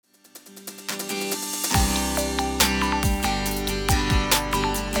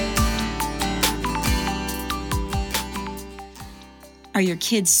Are your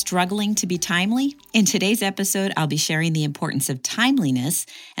kids struggling to be timely? In today's episode, I'll be sharing the importance of timeliness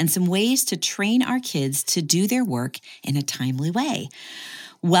and some ways to train our kids to do their work in a timely way.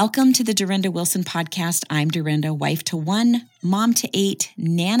 Welcome to the Dorinda Wilson podcast. I'm Dorinda, wife to 1, mom to 8,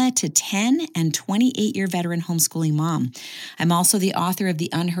 Nana to 10, and 28-year veteran homeschooling mom. I'm also the author of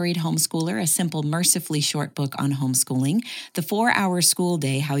The Unhurried Homeschooler, a simple, mercifully short book on homeschooling, The 4-Hour School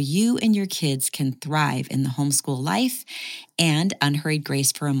Day, How You and Your Kids Can Thrive in the Homeschool Life, and Unhurried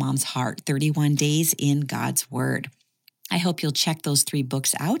Grace for a Mom's Heart, 31 Days in God's Word. I hope you'll check those 3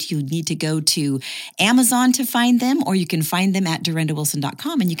 books out. You need to go to Amazon to find them, or you can find them at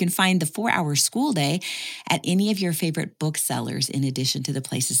dorindawilson.com, and you can find the 4-Hour School Day at any of your favorite booksellers, in addition to the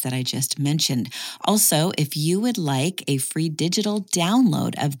places that I just mentioned. Also, if you would like a free digital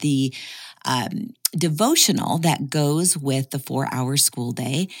download of the devotional that goes with the 4-Hour School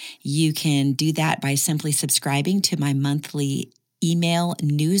Day, you can do that by simply subscribing to my monthly email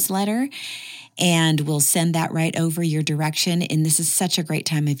newsletter, and we'll send that right over your direction. And this is such a great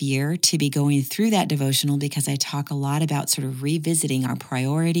time of year to be going through that devotional, because I talk a lot about sort of revisiting our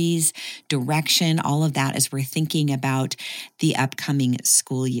priorities, direction, all of that as we're thinking about the upcoming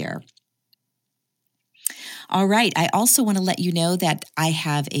school year. All right. I also want to let you know that I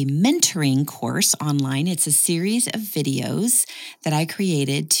have a mentoring course online. It's a series of videos that I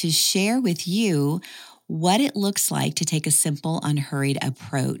created to share with you what it looks like to take a simple, unhurried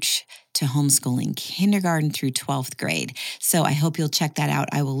approach to homeschooling, kindergarten through 12th grade. So I hope you'll check that out.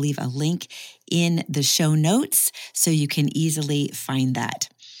 I will leave a link in the show notes so you can easily find that.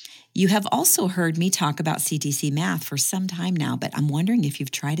 You have also heard me talk about CTC Math for some time now, but I'm wondering if you've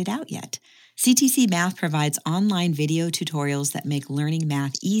tried it out yet. CTC Math provides online video tutorials that make learning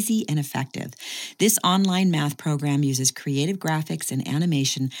math easy and effective. This online math program uses creative graphics and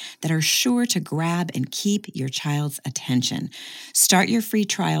animation that are sure to grab and keep your child's attention. Start your free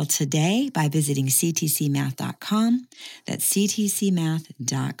trial today by visiting ctcmath.com. That's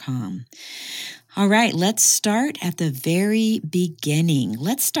ctcmath.com. All right, let's start at the very beginning.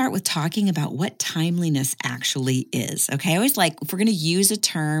 Let's start with talking about what timeliness actually is. Okay, I always like, if we're going to use a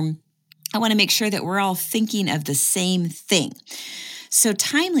term, I want to make sure that we're all thinking of the same thing. So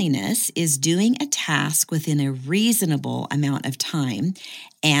timeliness is doing a task within a reasonable amount of time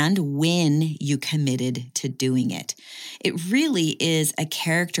and when you committed to doing it. It really is a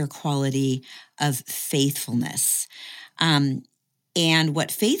character quality of faithfulness. And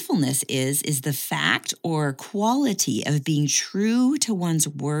what faithfulness is the fact or quality of being true to one's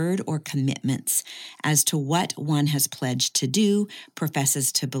word or commitments as to what one has pledged to do,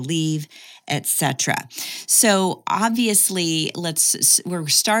 professes to believe, etc. So obviously, we're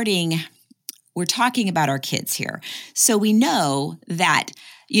talking about our kids here. So we know that,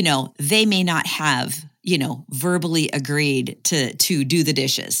 they may not have verbally agreed to do the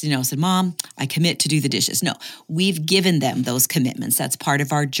dishes, said, Mom, I commit to do the dishes. No, we've given them those commitments. That's part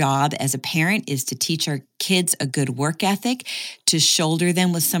of our job as a parent, is to teach our kids a good work ethic, to shoulder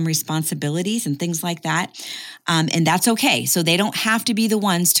them with some responsibilities and things like that. And that's okay. So they don't have to be the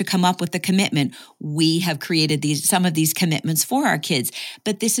ones to come up with the commitment. We have created some of these commitments for our kids,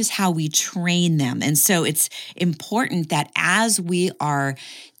 but this is how we train them. And so it's important that as we are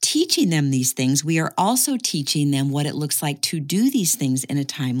teaching them these things, we are also teaching them what it looks like to do these things in a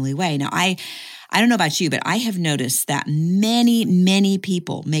timely way. Now, I don't know about you, but I have noticed that many, many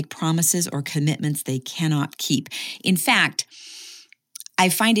people make promises or commitments they cannot keep. In fact, I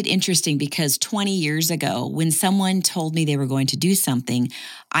find it interesting because 20 years ago, when someone told me they were going to do something,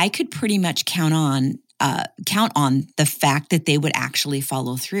 I could pretty much count on the fact that they would actually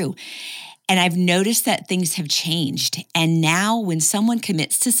follow through. And I've noticed that things have changed. And now when someone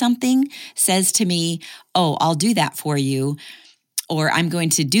commits to something, says to me, oh, I'll do that for you, or I'm going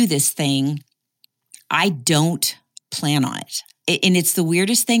to do this thing, I don't plan on it. And it's the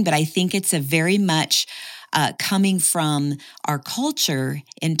weirdest thing, but I think it's a very much coming from our culture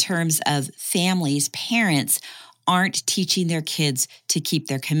in terms of families, parents aren't teaching their kids to keep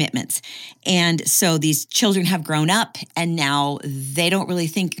their commitments. And so these children have grown up, and now they don't really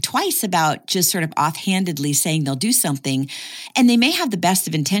think twice about just sort of offhandedly saying they'll do something. And they may have the best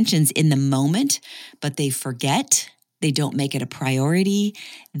of intentions in the moment, but they forget. They don't make it a priority.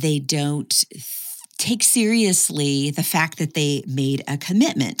 They don't take seriously the fact that they made a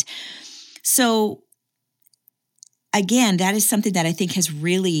commitment. So again, that is something that I think has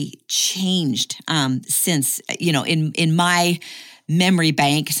really changed since, in my memory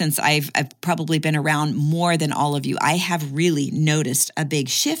bank, since I've probably been around more than all of you, I have really noticed a big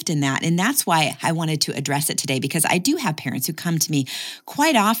shift in that. And that's why I wanted to address it today, because I do have parents who come to me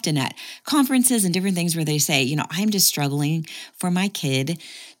quite often at conferences and different things where they say, I'm just struggling for my kid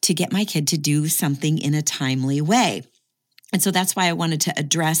to get my kid to do something in a timely way. And so that's why I wanted to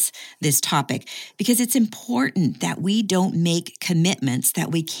address this topic, because it's important that we don't make commitments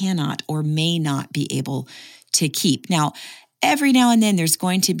that we cannot or may not be able to keep. Now, every now and then there's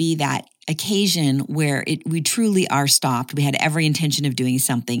going to be that occasion where we truly are stopped. We had every intention of doing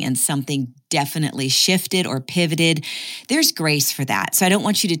something and something definitely shifted or pivoted. There's grace for that. So I don't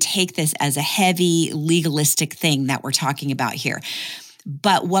want you to take this as a heavy legalistic thing that we're talking about here.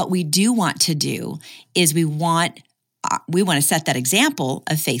 But what we do want to do is we want to set that example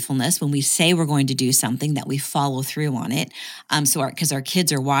of faithfulness when we say we're going to do something, that we follow through on it. Because our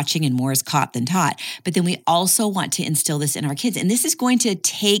kids are watching and more is caught than taught. But then we also want to instill this in our kids. And this is going to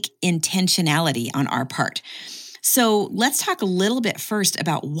take intentionality on our part. So let's talk a little bit first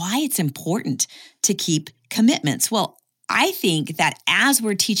about why it's important to keep commitments. Well, I think that as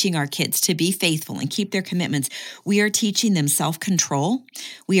we're teaching our kids to be faithful and keep their commitments, we are teaching them self-control.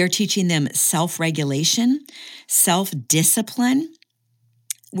 We are teaching them self-regulation, self-discipline.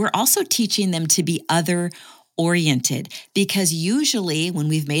 We're also teaching them to be other-oriented, because usually when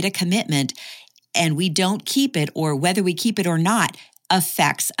we've made a commitment and we don't keep it, or whether we keep it or not,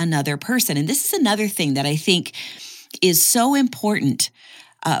 affects another person. And this is another thing that I think is so important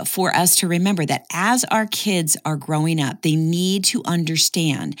for us to remember, that as our kids are growing up, they need to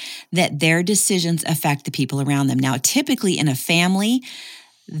understand that their decisions affect the people around them. Now, typically in a family,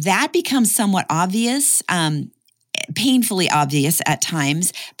 that becomes somewhat obvious, painfully obvious at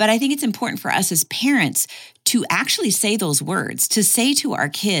times, but I think it's important for us as parents to actually say those words, to say to our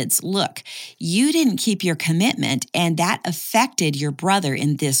kids, look, you didn't keep your commitment and that affected your brother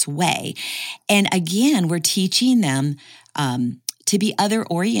in this way. And again, we're teaching them to be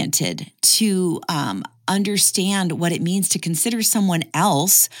other-oriented, to understand what it means to consider someone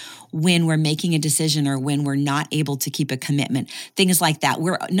else when we're making a decision or when we're not able to keep a commitment, things like that.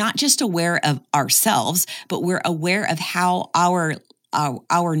 We're not just aware of ourselves, but we're aware of how our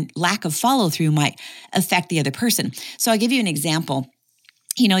lack of follow-through might affect the other person. So I'll give you an example.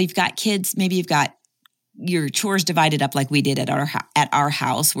 You've got kids, maybe you've got your chores divided up like we did at our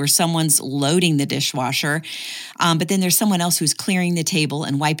house, where someone's loading the dishwasher, but then there's someone else who's clearing the table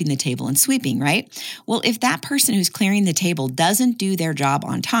and wiping the table and sweeping, right? Well, if that person who's clearing the table doesn't do their job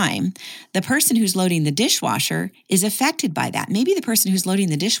on time, the person who's loading the dishwasher is affected by that. Maybe the person who's loading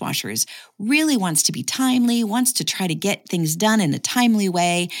the dishwasher really wants to be timely, wants to try to get things done in a timely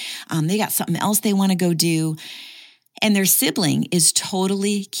way. They got something else they want to go do. And their sibling is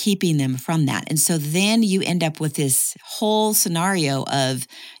totally keeping them from that. And so then you end up with this whole scenario of,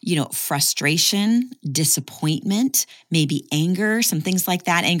 frustration, disappointment, maybe anger, some things like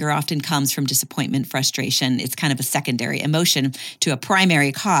that. Anger often comes from disappointment, frustration. It's kind of a secondary emotion to a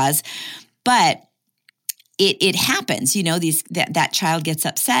primary cause. But it happens, that child gets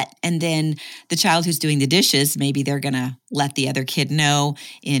upset, and then the child who's doing the dishes, maybe they're going to let the other kid know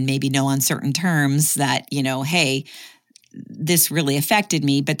in maybe no uncertain terms that, hey, this really affected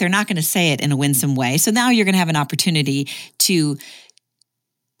me, but they're not going to say it in a winsome way. So now you're going to have an opportunity to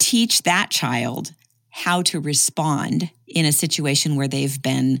teach that child how to respond in a situation where they've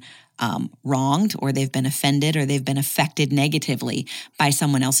been wronged, or they've been offended, or they've been affected negatively by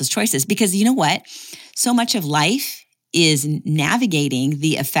someone else's choices. Because you know what? So much of life is navigating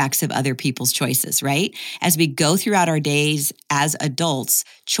the effects of other people's choices, right? As we go throughout our days as adults,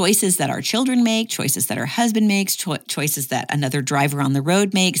 choices that our children make, choices that our husband makes, choices that another driver on the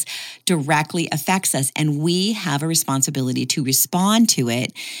road makes directly affects us. And we have a responsibility to respond to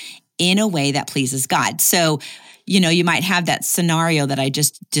it in a way that pleases God. So, you might have that scenario that I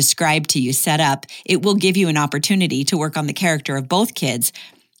just described to you set up. It will give you an opportunity to work on the character of both kids.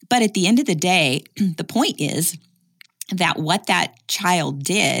 But at the end of the day, the point is that what that child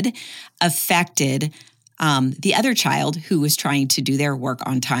did affected the other child who was trying to do their work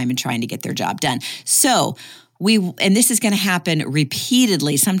on time and trying to get their job done. So and this is going to happen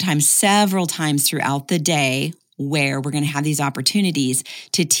repeatedly, sometimes several times throughout the day, where we're going to have these opportunities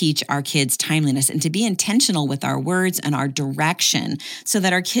to teach our kids timeliness and to be intentional with our words and our direction so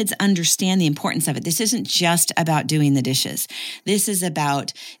that our kids understand the importance of it. This isn't just about doing the dishes. This is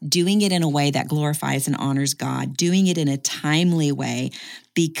about doing it in a way that glorifies and honors God, doing it in a timely way,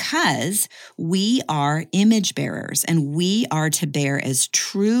 because we are image bearers and we are to bear as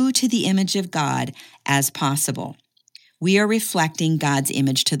true to the image of God as possible. we are reflecting God's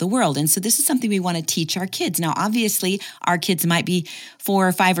image to the world. And so this is something we want to teach our kids. Now, obviously, our kids might be 4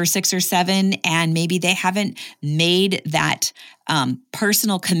 or 5 or 6 or 7, and maybe they haven't made that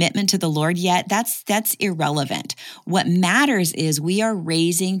personal commitment to the Lord yet. That's irrelevant. What matters is we are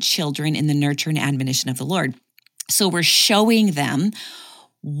raising children in the nurture and admonition of the Lord. So we're showing them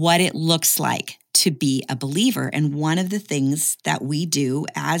what it looks like to be a believer. And one of the things that we do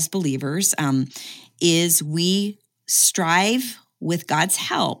as believers is we strive with God's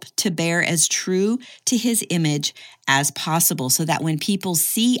help to bear as true to his image as possible, so that when people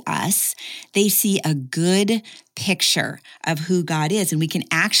see us, they see a good picture of who God is. And we can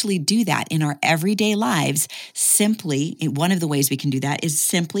actually do that in our everyday lives simply. One of the ways we can do that is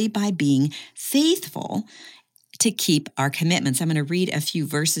simply by being faithful to keep our commitments. I'm going to read a few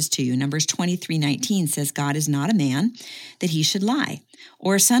verses to you. Numbers 23:19 says, God is not a man that he should lie,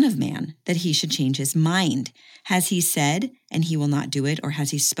 or a son of man that he should change his mind. Has he said, and he will not do it? Or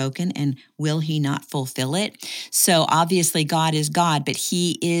has he spoken, and will he not fulfill it? So obviously God is God, but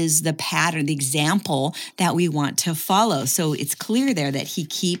he is the pattern, the example that we want to follow. So it's clear there that he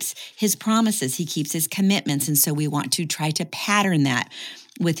keeps his promises, he keeps his commitments. And so we want to try to pattern that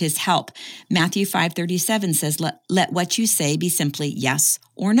with his help. Matthew 5:37 says, let what you say be simply yes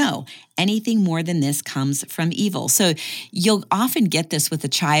or no. Anything more than this comes from evil. So you'll often get this with a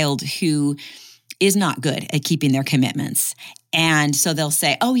child who is not good at keeping their commitments. And so they'll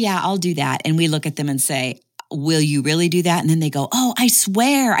say, oh yeah, I'll do that. And we look at them and say, will you really do that? And then they go, oh, I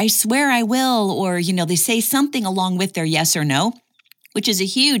swear I will. Or, they say something along with their yes or no, which is a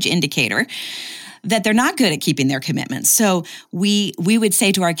huge indicator that they're not good at keeping their commitments. So we would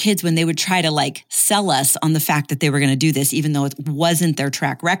say to our kids when they would try to sell us on the fact that they were going to do this, even though it wasn't their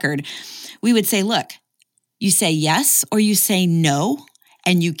track record, we would say, look, you say yes or you say no,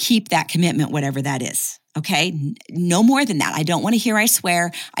 and you keep that commitment, whatever that is. Okay? No more than that. I don't want to hear I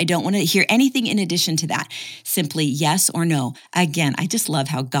swear. I don't want to hear anything in addition to that. Simply yes or no. Again, I just love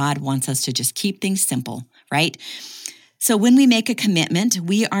how God wants us to just keep things simple, right? So when we make a commitment,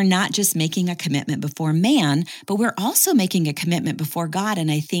 we are not just making a commitment before man, but we're also making a commitment before God. And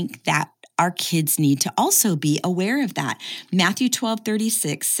I think that our kids need to also be aware of that. Matthew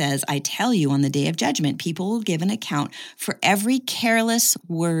 12:36 says, I tell you, on the day of judgment, people will give an account for every careless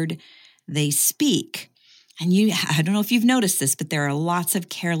word they speak. And I don't know if you've noticed this, but there are lots of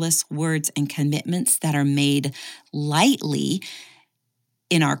careless words and commitments that are made lightly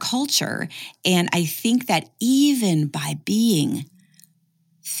in our culture. And I think that even by being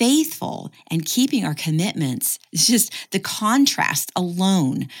faithful and keeping our commitments, it's just the contrast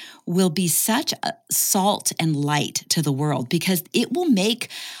alone will be such a salt and light to the world, because it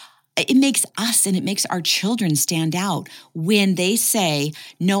makes us and it makes our children stand out when they say,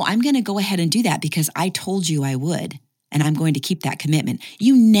 no, I'm going to go ahead and do that because I told you I would, and I'm going to keep that commitment.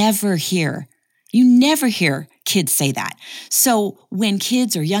 You never hear kids say that. So when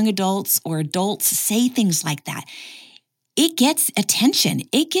kids or young adults or adults say things like that, it gets attention.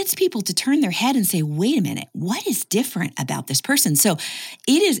 It gets people to turn their head and say, wait a minute, what is different about this person? So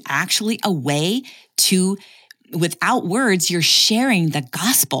it is actually a way to, without words, you're sharing the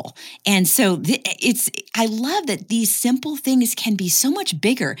gospel. And so I love that these simple things can be so much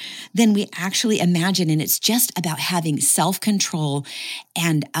bigger than we actually imagine. And it's just about having self-control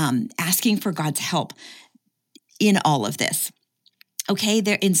and asking for God's help in all of this. Okay,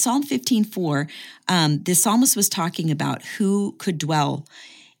 there in Psalm 15:4, the psalmist was talking about who could dwell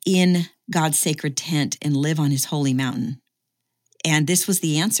in God's sacred tent and live on his holy mountain. And this was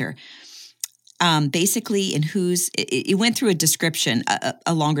the answer. Basically, it went through a description,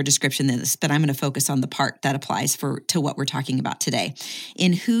 a longer description than this, but I'm going to focus on the part that applies to what we're talking about today.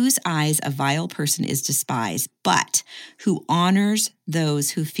 In whose eyes a vile person is despised, but who honors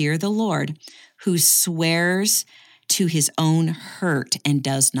those who fear the Lord, who swears to his own hurt and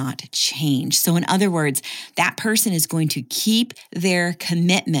does not change. So in other words, that person is going to keep their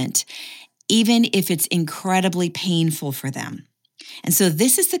commitment, even if it's incredibly painful for them. And so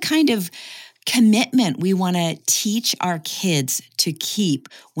this is the kind of commitment we want to teach our kids to keep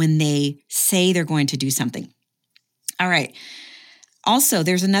when they say they're going to do something. All right. Also,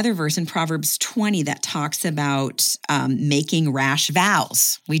 there's another verse in Proverbs 20 that talks about making rash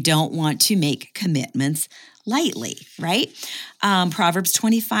vows. We don't want to make commitments lightly, right? Proverbs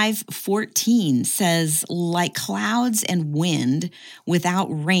 25:14 says, like clouds and wind without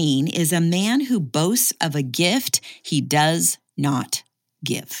rain is a man who boasts of a gift he does not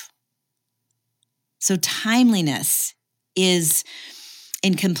give. So timeliness is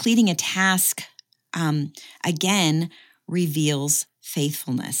in completing a task, again, reveals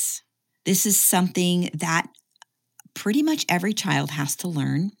faithfulness. This is something that pretty much every child has to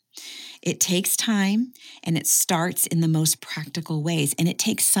learn. It takes time, and it starts in the most practical ways. And it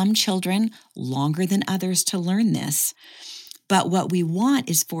takes some children longer than others to learn this. But what we want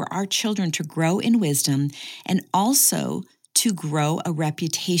is for our children to grow in wisdom and also to grow a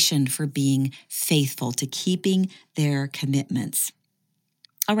reputation for being faithful, to keeping their commitments.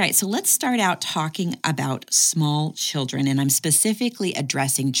 All right, so let's start out talking about small children, and I'm specifically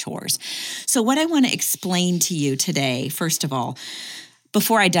addressing chores. So what I want to explain to you today, first of all,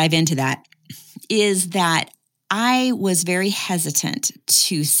 before I dive into that, is that I was very hesitant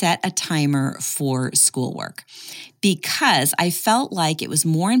to set a timer for schoolwork because I felt like it was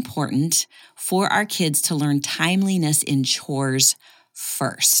more important for our kids to learn timeliness in chores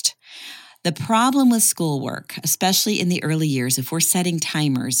first. The problem with schoolwork, especially in the early years, if we're setting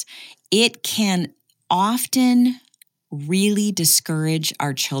timers, it can often really discourage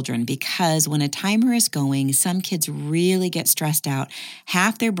our children because when a timer is going, some kids really get stressed out,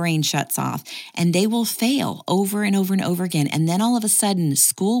 half their brain shuts off, and they will fail over and over and over again. And then all of a sudden,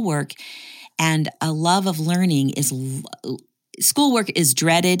 schoolwork and a love of learning schoolwork is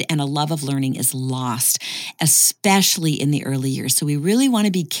dreaded and a love of learning is lost, especially in the early years. So we really want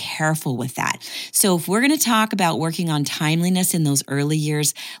to be careful with that. So if we're going to talk about working on timeliness in those early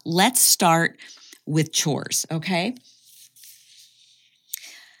years, let's start with chores, okay?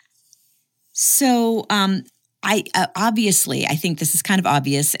 So I think this is kind of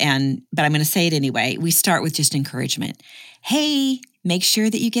obvious, but I'm going to say it anyway. We start with just encouragement. Hey, make sure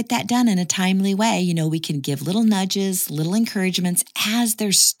that you get that done in a timely way. We can give little nudges, little encouragements as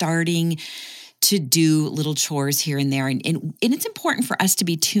they're starting to do little chores here and there. And it's important for us to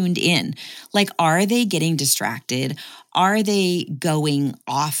be tuned in. Like, are they getting distracted? Are they going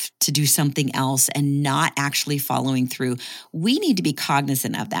off to do something else and not actually following through? We need to be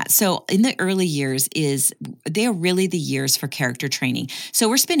cognizant of that. So in the early years they're really the years for character training. So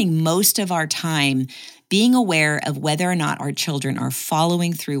we're spending most of our time being aware of whether or not our children are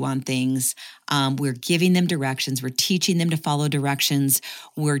following through on things. We're giving them directions. We're teaching them to follow directions.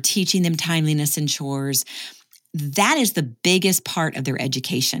 We're teaching them timeliness and chores. That is the biggest part of their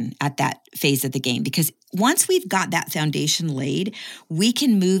education at that phase of the game, because once we've got that foundation laid, we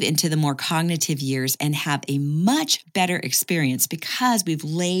can move into the more cognitive years and have a much better experience because we've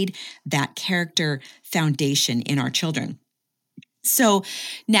laid that character foundation in our children. So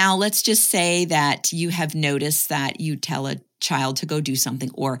now let's just say that you have noticed that you tell a child to go do something,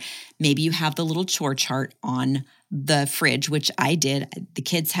 or maybe you have the little chore chart on the fridge, which I did. The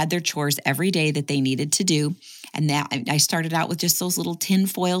kids had their chores every day that they needed to do. And that I started out with just those little tin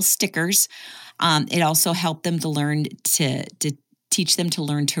foil stickers. It also helped them to learn to teach them to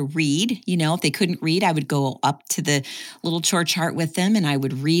learn to read. If they couldn't read, I would go up to the little chore chart with them and I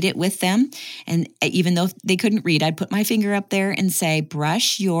would read it with them. And even though they couldn't read, I'd put my finger up there and say,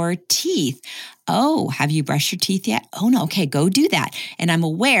 brush your teeth. Oh, have you brushed your teeth yet? Oh, no. Okay, go do that. And I'm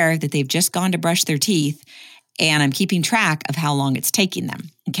aware that they've just gone to brush their teeth and I'm keeping track of how long it's taking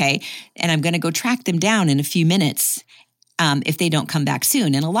them. Okay. And I'm going to go track them down in a few minutes if they don't come back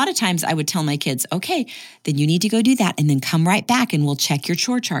soon. And a lot of times I would tell my kids, okay, then you need to go do that and then come right back and we'll check your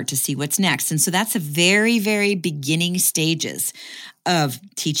chore chart to see what's next. And so that's the very, very beginning stages of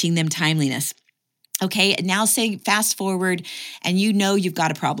teaching them timeliness. Okay, now say fast forward and you've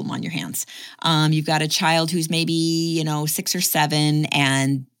got a problem on your hands. You've got a child who's maybe, 6 or 7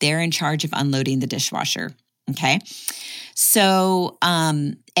 and they're in charge of unloading the dishwasher. Okay, so,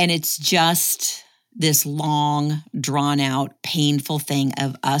 and it's just this long, drawn out, painful thing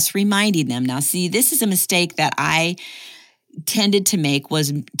of us reminding them. Now, see, this is a mistake that I tended to make,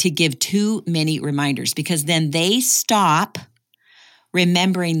 was to give too many reminders, because then they stop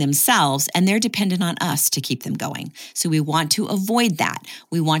remembering themselves and they're dependent on us to keep them going. So we want to avoid that.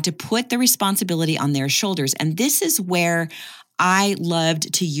 We want to put the responsibility on their shoulders. And this is where I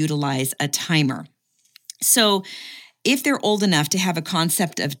loved to utilize a timer. So if they're old enough to have a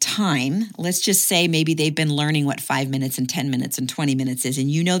concept of time, let's just say maybe they've been learning what 5 minutes and 10 minutes and 20 minutes is, and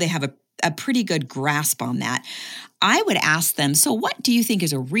they have a pretty good grasp on that, I would ask them, so what do you think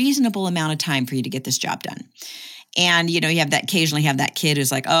is a reasonable amount of time for you to get this job done? And, you occasionally have that kid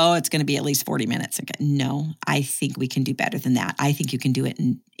who's like, oh, it's going to be at least 40 minutes. Okay, no, I think we can do better than that. I think you can do it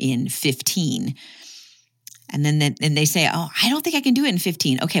in 15. And then they say, oh, I don't think I can do it in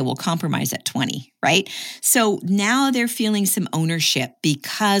 15. Okay, we'll compromise at 20, right? So now they're feeling some ownership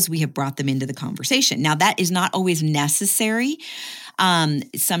because we have brought them into the conversation. Now, that is not always necessary.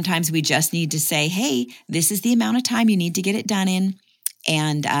 Sometimes we just need to say, hey, this is the amount of time you need to get it done in.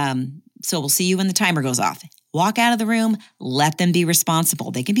 And so we'll see you when the timer goes off. walk out of the room, let them be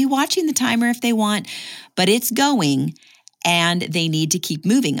responsible. They can be watching the timer if they want, but it's going and they need to keep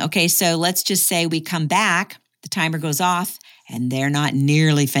moving. Okay, so let's just say we come back, the timer goes off, and they're not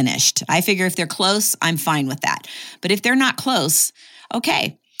nearly finished. I figure if they're close, I'm fine with that. But if they're not close,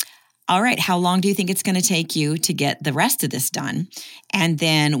 okay, all right, how long do you think it's going to take you to get the rest of this done? And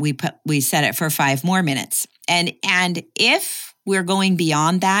then we set it for 5 more minutes. And if we're going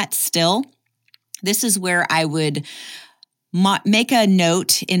beyond that still, this is where I would make a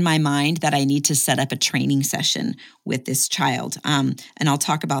note in my mind that I need to set up a training session with this child. And I'll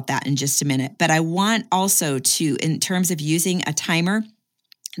talk about that in just a minute. But I want also to, in terms of using a timer,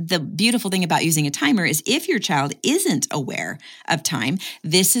 the beautiful thing about using a timer is if your child isn't aware of time,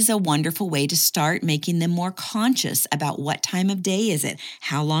 this is a wonderful way to start making them more conscious about what time of day is it,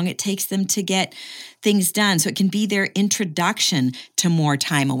 how long it takes them to get things done. So it can be their introduction to more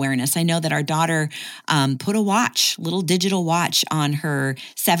time awareness. I know that our daughter put a little digital watch on her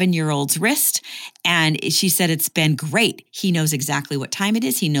 7-year-old's wrist, and she said it's been great. He knows exactly what time it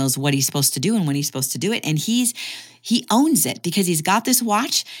is. He knows what he's supposed to do and when he's supposed to do it. And he owns it because he's got this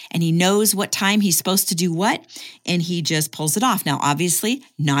watch and he knows what time he's supposed to do what, and he just pulls it off. Now, obviously,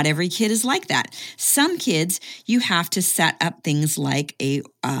 not every kid is like that. Some kids, you have to set up things like a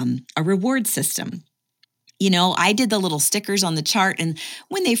reward system. You know, I did the little stickers on the chart, and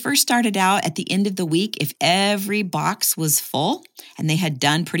when they first started out at the end of the week, if every box was full and they had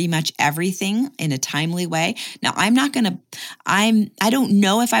done pretty much everything in a timely way. Now, I don't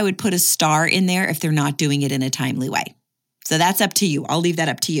know if I would put a star in there if they're not doing it in a timely way. So that's up to you. I'll leave that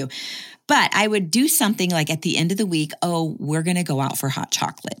up to you. But I would do something like at the end of the week, we're going to go out for hot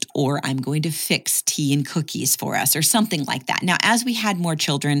chocolate, or I'm going to fix tea and cookies for us, or something like that. Now, as we had more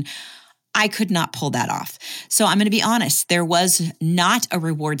children, I could not pull that off. So I'm going to be honest, there was not a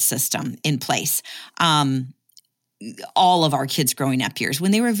reward system in place. All of our kids growing up years.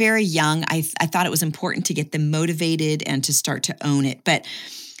 When they were very young, I thought it was important to get them motivated and to start to own it. But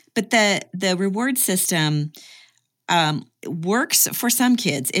the reward system works for some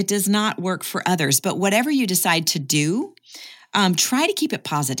kids. It does not work for others. But whatever you decide to do, try to keep it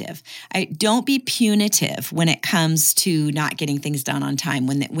positive. Don't be punitive when it comes to not getting things done on time.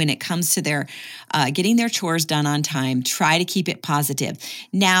 When it comes to their getting their chores done on time, try to keep it positive.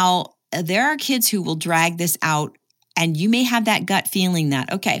 Now, there are kids who will drag this out, and you may have that gut feeling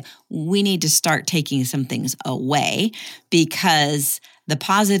that, okay, we need to start taking some things away because the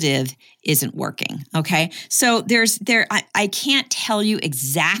positive isn't working, okay? So I can't tell you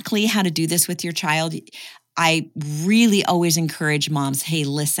exactly how to do this with your child. I really always encourage moms, hey,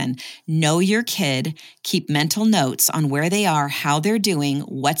 listen, know your kid, keep mental notes on where they are, how they're doing,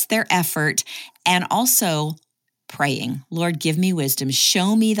 what's their effort, and also praying. Lord, give me wisdom.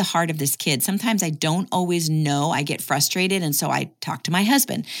 Show me the heart of this kid. Sometimes I don't always know. I get frustrated. And so I talk to my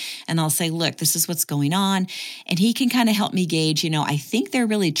husband and I'll say, look, this is what's going on. And he can kind of help me gauge, I think they're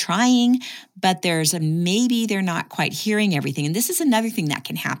really trying, but maybe they're not quite hearing everything. And this is another thing that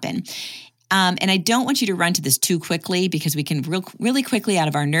can happen. And I don't want you to run to this too quickly because we can really quickly, out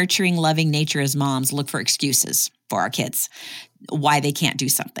of our nurturing, loving nature as moms, look for excuses for our kids, why they can't do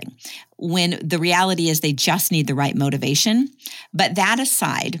something, when the reality is they just need the right motivation. But that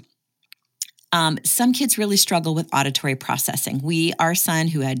aside, some kids really struggle with auditory processing. Our son,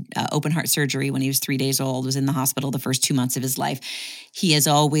 who had open heart surgery when he was 3 days old, was in the hospital the first 2 months of his life. He has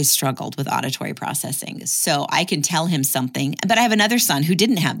always struggled with auditory processing. So I can tell him something, but I have another son who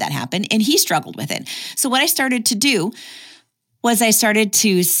didn't have that happen, and he struggled with it. So what I started to do was I started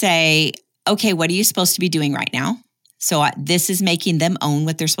to say, okay, what are you supposed to be doing right now? So this is making them own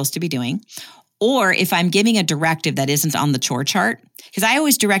what they're supposed to be doing. Or if I'm giving a directive that isn't on the chore chart, because I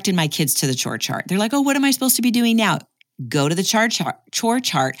always directed my kids to the chore chart. They're like, what am I supposed to be doing now? Go to the chore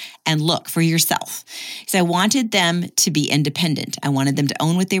chart and look for yourself. Because I wanted them to be independent. I wanted them to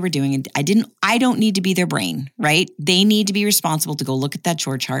own what they were doing. And I don't need to be their brain, right? They need to be responsible to go look at that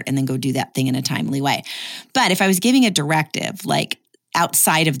chore chart and then go do that thing in a timely way. But if I was giving a directive, like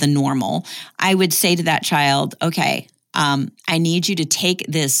outside of the normal, I would say to that child, okay, I need you to take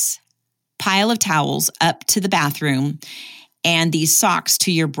this pile of towels up to the bathroom and these socks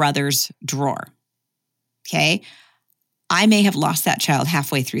to your brother's drawer. Okay. I may have lost that child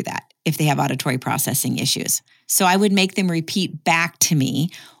halfway through that if they have auditory processing issues. So I would make them repeat back to me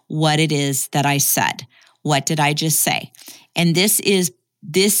what it is that I said. What did I just say? And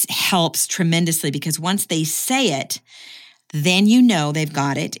this helps tremendously because once they say it, then they've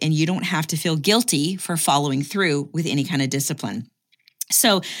got it and you don't have to feel guilty for following through with any kind of discipline.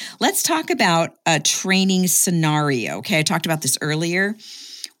 So let's talk about a training scenario. Okay, I talked about this earlier.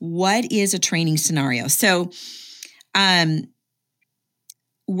 what is a training scenario? So,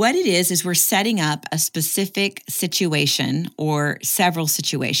 what it is we're setting up a specific situation or several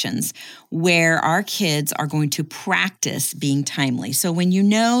situations where our kids are going to practice being timely. So when you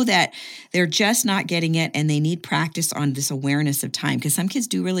know that they're just not getting it and they need practice on this awareness of time, because some kids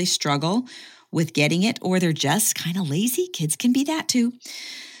do really struggle with getting it, or they're just kind of lazy. Kids can be that too.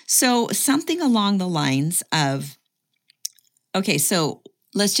 So something along the lines of, okay, so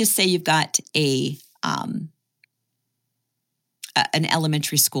let's just say you've got an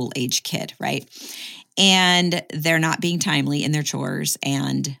elementary school age kid, right? And they're not being timely in their chores.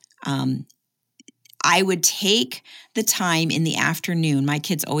 And I would take the time in the afternoon. My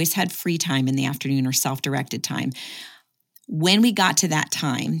kids always had free time in the afternoon or self-directed time. When we got to that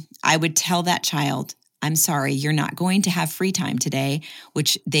time, I would tell that child, I'm sorry, you're not going to have free time today,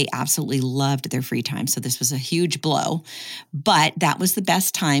 which they absolutely loved their free time. So this was a huge blow, but that was the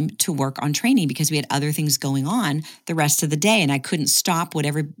best time to work on training because we had other things going on the rest of the day. And I couldn't stop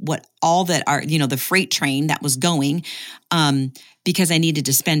the freight train that was going, because I needed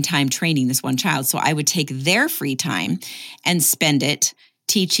to spend time training this one child. So I would take their free time and spend it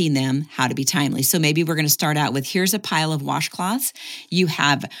teaching them how to be timely. So maybe we're going to start out with, here's a pile of washcloths. You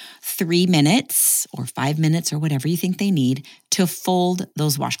have 3 minutes or 5 minutes or whatever you think they need to fold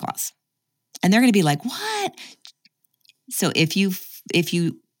those washcloths. And they're going to be like, what? So if you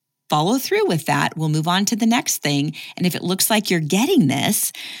follow through with that, we'll move on to the next thing. And if it looks like you're getting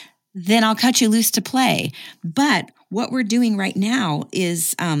this, then I'll cut you loose to play. But what we're doing right now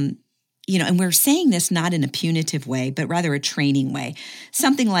is, and we're saying this not in a punitive way, but rather a training way.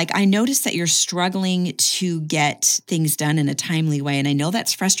 Something like, I notice that you're struggling to get things done in a timely way. And I know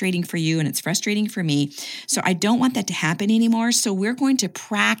that's frustrating for you and it's frustrating for me. So I don't want that to happen anymore. So we're going to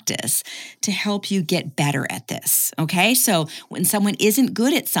practice to help you get better at this. Okay. So when someone isn't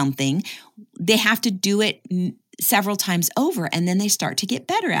good at something, they have to do it several times over and then they start to get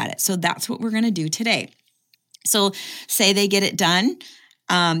better at it. So that's what we're going to do today. So say they get it done.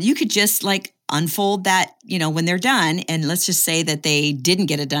 You could just unfold that, when they're done, and let's just say that they didn't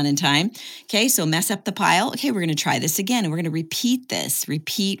get it done in time. Okay, so mess up the pile. Okay, we're going to try this again, and we're going to repeat this,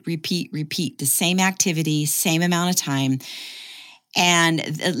 repeat, the same activity, same amount of time, and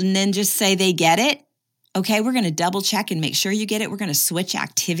then just say they get it. Okay, we're going to double check and make sure you get it. We're going to switch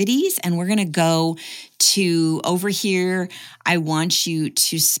activities, and we're going to go to over here. I want you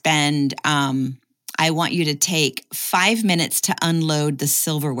to take 5 minutes to unload the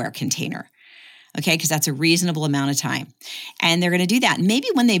silverware container, okay? Because that's a reasonable amount of time. And they're going to do that. Maybe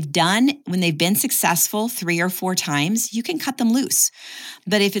when they've been successful 3 or 4 times, you can cut them loose.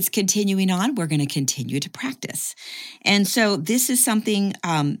 But if it's continuing on, we're going to continue to practice. And so this is something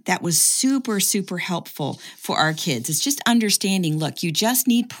that was super, super helpful for our kids. It's just understanding, look, you just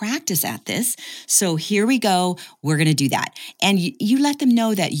need practice at this. So here we go. We're going to do that. And you let them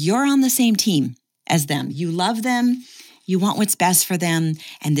know that you're on the same team as them. You love them, you want what's best for them,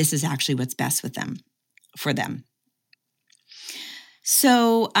 and this is actually what's best for them.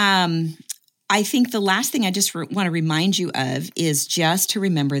 So I think the last thing I just want to remind you of is just to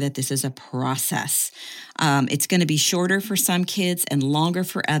remember that this is a process. It's going to be shorter for some kids and longer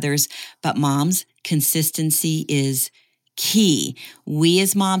for others, but moms, consistency is key. We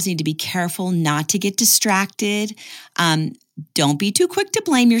as moms need to be careful not to get distracted. Don't be too quick to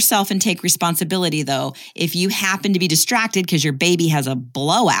blame yourself and take responsibility, though. If you happen to be distracted because your baby has a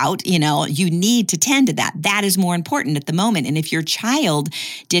blowout, you need to tend to that. That is more important at the moment. And if your child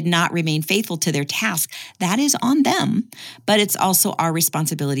did not remain faithful to their task, that is on them. But it's also our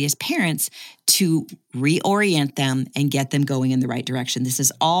responsibility as parents to reorient them and get them going in the right direction. This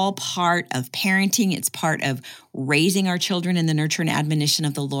is all part of parenting. It's part of raising our children in the nurture and admonition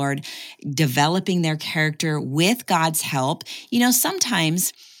of the Lord, developing their character with God's help.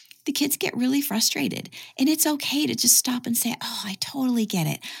 Sometimes the kids get really frustrated, and it's okay to just stop and say, oh, I totally get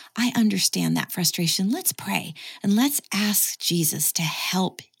it. I understand that frustration. Let's pray and let's ask Jesus to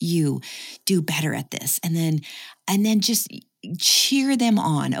help you do better at this. And then just cheer them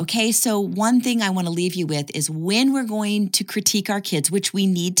on. Okay. So one thing I want to leave you with is when we're going to critique our kids, which we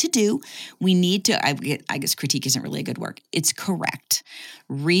need to do, I guess critique isn't really a good word. It's correct,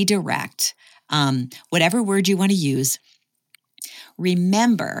 redirect, whatever word you want to use.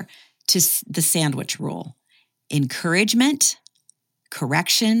 Remember the sandwich rule: encouragement,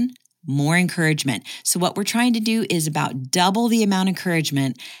 correction, more encouragement. So what we're trying to do is about double the amount of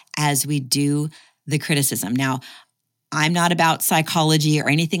encouragement as we do the criticism. Now, I'm not about psychology or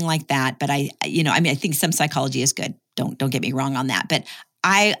anything like that, but I think some psychology is good. Don't get me wrong on that. But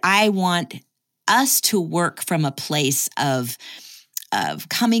I want us to work from a place of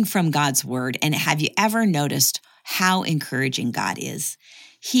coming from God's word. And have you ever noticed how encouraging God is?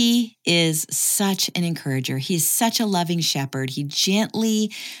 He is such an encourager. He's such a loving shepherd. He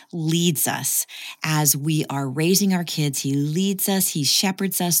gently leads us as we are raising our kids. He leads us. He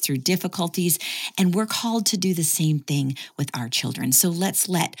shepherds us through difficulties. And we're called to do the same thing with our children. So let's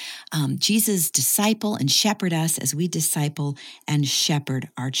let Jesus disciple and shepherd us as we disciple and shepherd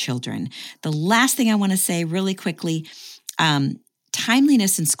our children. The last thing I want to say really quickly,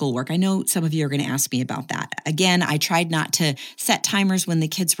 timeliness in schoolwork. I know some of you are going to ask me about that. Again, I tried not to set timers when the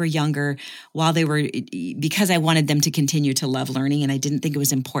kids were younger because I wanted them to continue to love learning, and I didn't think it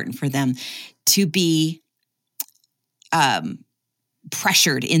was important for them to be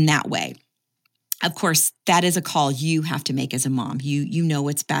pressured in that way. Of course, that is a call you have to make as a mom. You know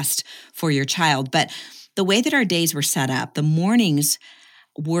what's best for your child. But the way that our days were set up, the mornings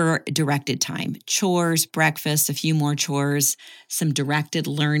were directed time, chores, breakfast, a few more chores, some directed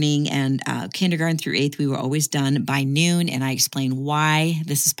learning, and kindergarten through 8th, we were always done by noon. And I explained why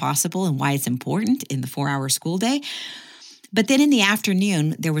this is possible and why it's important in the 4-hour school day. But then in the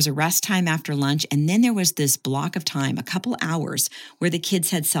afternoon, there was a rest time after lunch. And then there was this block of time, a couple hours, where the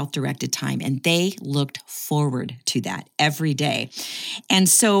kids had self-directed time. And they looked forward to that every day. And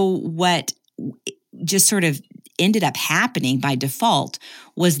so what just sort of ended up happening by default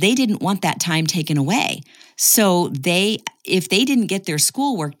was they didn't want that time taken away. So if they didn't get their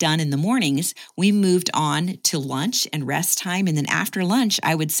schoolwork done in the mornings, we moved on to lunch and rest time. And then after lunch,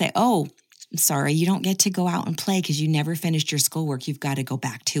 I would say, oh, sorry, you don't get to go out and play because you never finished your schoolwork. You've got to go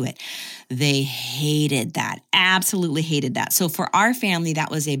back to it. They hated that, absolutely hated that. So for our family, that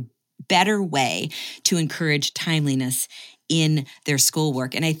was a better way to encourage timeliness in their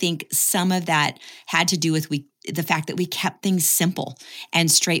schoolwork. And I think some of that had to do with the fact that we kept things simple and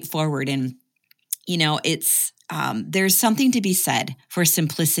straightforward. And, it's there's something to be said for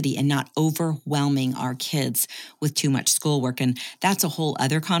simplicity and not overwhelming our kids with too much schoolwork. And that's a whole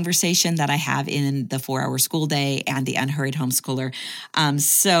other conversation that I have in the 4-hour school day and the unhurried homeschooler.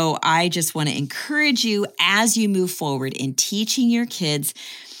 So I just want to encourage you as you move forward in teaching your kids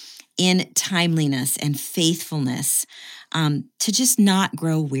in timeliness and faithfulness, to just not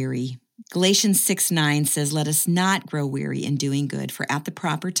grow weary. Galatians 6:9 says, let us not grow weary in doing good, for at the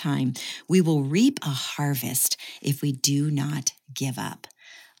proper time, we will reap a harvest if we do not give up.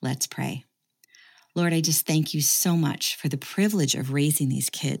 Let's pray. Lord, I just thank you so much for the privilege of raising these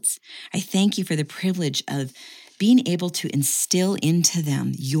kids. I thank you for the privilege of being able to instill into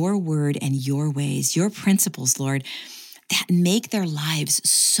them your word and your ways, your principles, Lord, that make their lives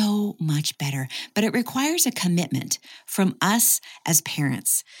so much better. But it requires a commitment from us as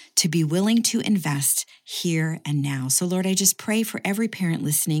parents to be willing to invest here and now. So Lord, I just pray for every parent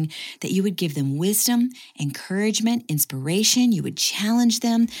listening that you would give them wisdom, encouragement, inspiration. You would challenge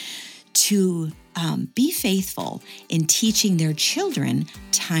them to be faithful in teaching their children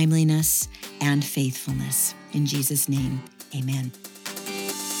timeliness and faithfulness. In Jesus' name, amen.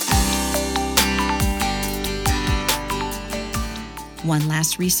 One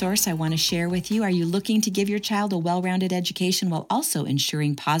last resource I want to share with you. Are you looking to give your child a well-rounded education while also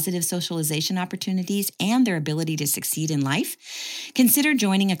ensuring positive socialization opportunities and their ability to succeed in life? Consider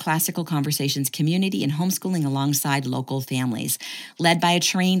joining a Classical Conversations community and homeschooling alongside local families. Led by a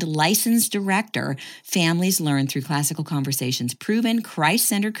trained, licensed director, families learn through Classical Conversations' proven,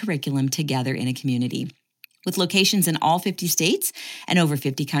 Christ-centered curriculum together in a community. With locations in all 50 states and over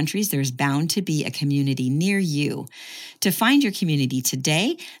 50 countries, there's bound to be a community near you. To find your community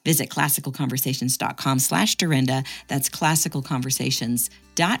today, visit classicalconversations.com/Dorinda. That's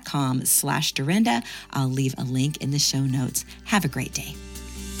classicalconversations.com/Dorinda. I'll leave a link in the show notes. Have a great day.